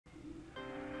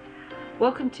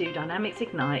Welcome to Dynamics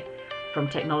Ignite from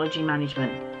Technology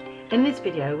Management. In this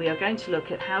video we are going to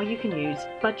look at how you can use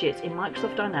budgets in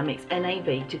Microsoft Dynamics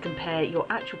NAV to compare your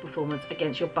actual performance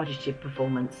against your budgeted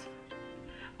performance.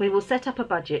 We will set up a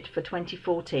budget for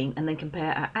 2014 and then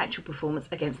compare our actual performance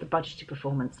against the budgeted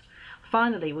performance.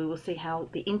 Finally, we will see how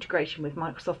the integration with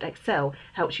Microsoft Excel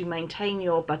helps you maintain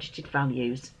your budgeted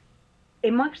values.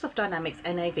 In Microsoft Dynamics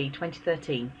NAV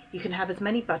 2013, you can have as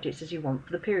many budgets as you want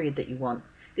for the period that you want.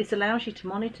 This allows you to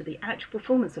monitor the actual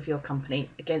performance of your company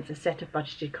against a set of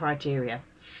budgeted criteria.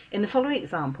 In the following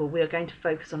example, we are going to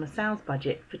focus on a sales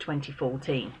budget for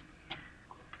 2014.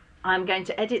 I'm going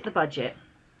to edit the budget.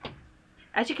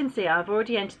 As you can see, I've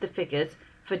already entered the figures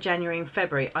for January and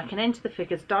February. I can enter the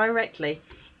figures directly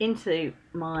into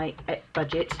my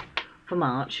budget for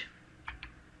March.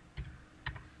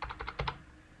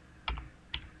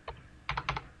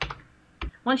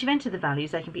 Once you've entered the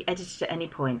values, they can be edited at any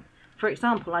point. For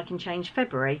example, I can change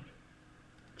February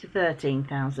to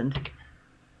 13,000.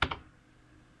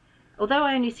 Although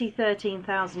I only see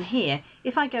 13,000 here,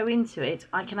 if I go into it,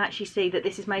 I can actually see that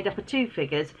this is made up of two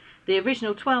figures, the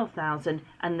original 12,000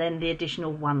 and then the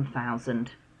additional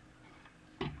 1,000.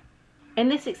 In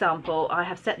this example, I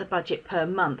have set the budget per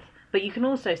month, but you can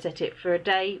also set it for a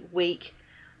day, week,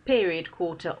 period,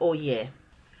 quarter or year.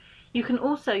 You can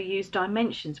also use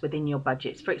dimensions within your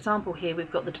budgets. For example, here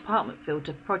we've got the department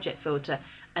filter, project filter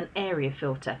and area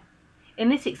filter. In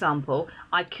this example,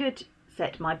 I could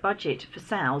set my budget for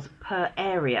sales per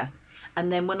area,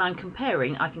 and then when I'm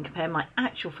comparing, I can compare my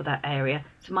actual for that area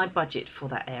to my budget for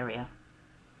that area.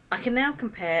 I can now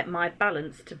compare my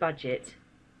balance to budget.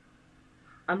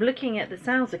 I'm looking at the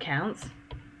sales accounts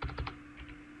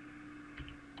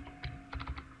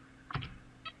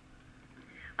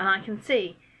and I can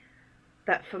see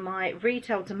that for my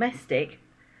retail domestic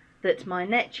that my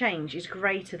net change is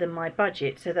greater than my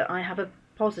budget, so that I have a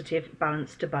positive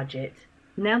balance to budget.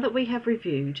 Now that we have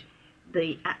reviewed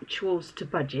the actuals to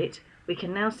budget, we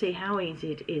can now see how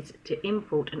easy it is to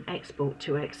import and export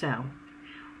to Excel.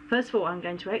 First of all, I'm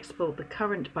going to export the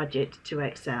current budget to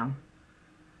Excel.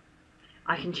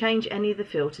 I can change any of the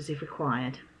filters if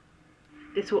required.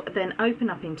 This will then open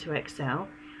up into Excel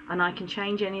and I can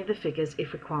change any of the figures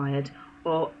if required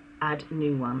or add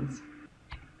new ones.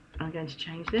 I'm going to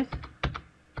change this.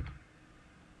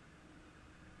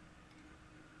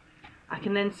 I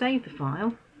can then save the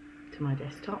file to my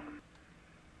desktop.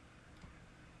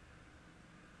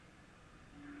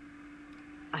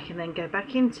 I can then go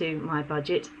back into my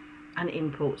budget and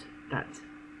import that.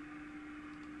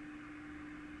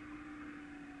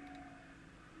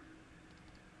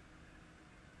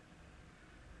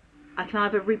 I can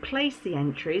either replace the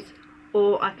entries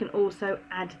or I can also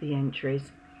add the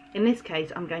entries. In this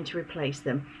case, I'm going to replace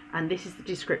them, and this is the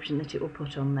description that it will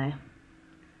put on there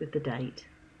with the date.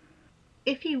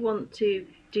 If you want to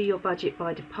do your budget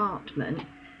by department,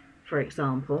 for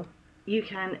example, you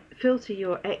can filter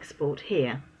your export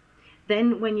here.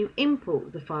 Then when you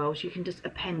import the files, you can just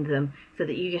append them so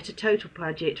that you get a total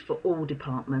budget for all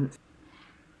departments.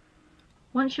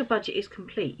 Once your budget is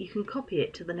complete, you can copy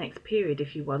it to the next period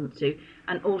if you want to,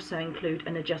 and also include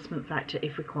an adjustment factor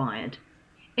if required.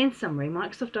 In summary,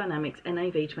 Microsoft Dynamics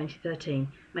NAV 2013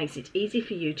 makes it easy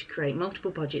for you to create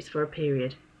multiple budgets for a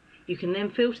period. You can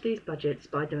then filter these budgets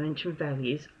by dimension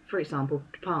values, for example,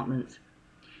 departments.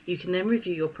 You can then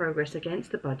review your progress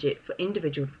against the budget for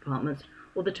individual departments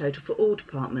or the total for all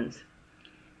departments.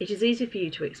 It is easy for you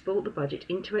to export the budget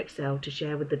into Excel to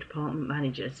share with the department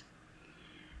managers.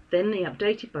 Then the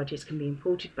updated budgets can be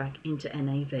imported back into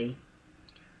NAV.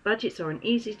 Budgets are an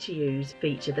easy to use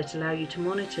feature that allow you to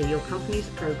monitor your company's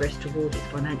progress towards its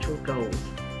financial goals.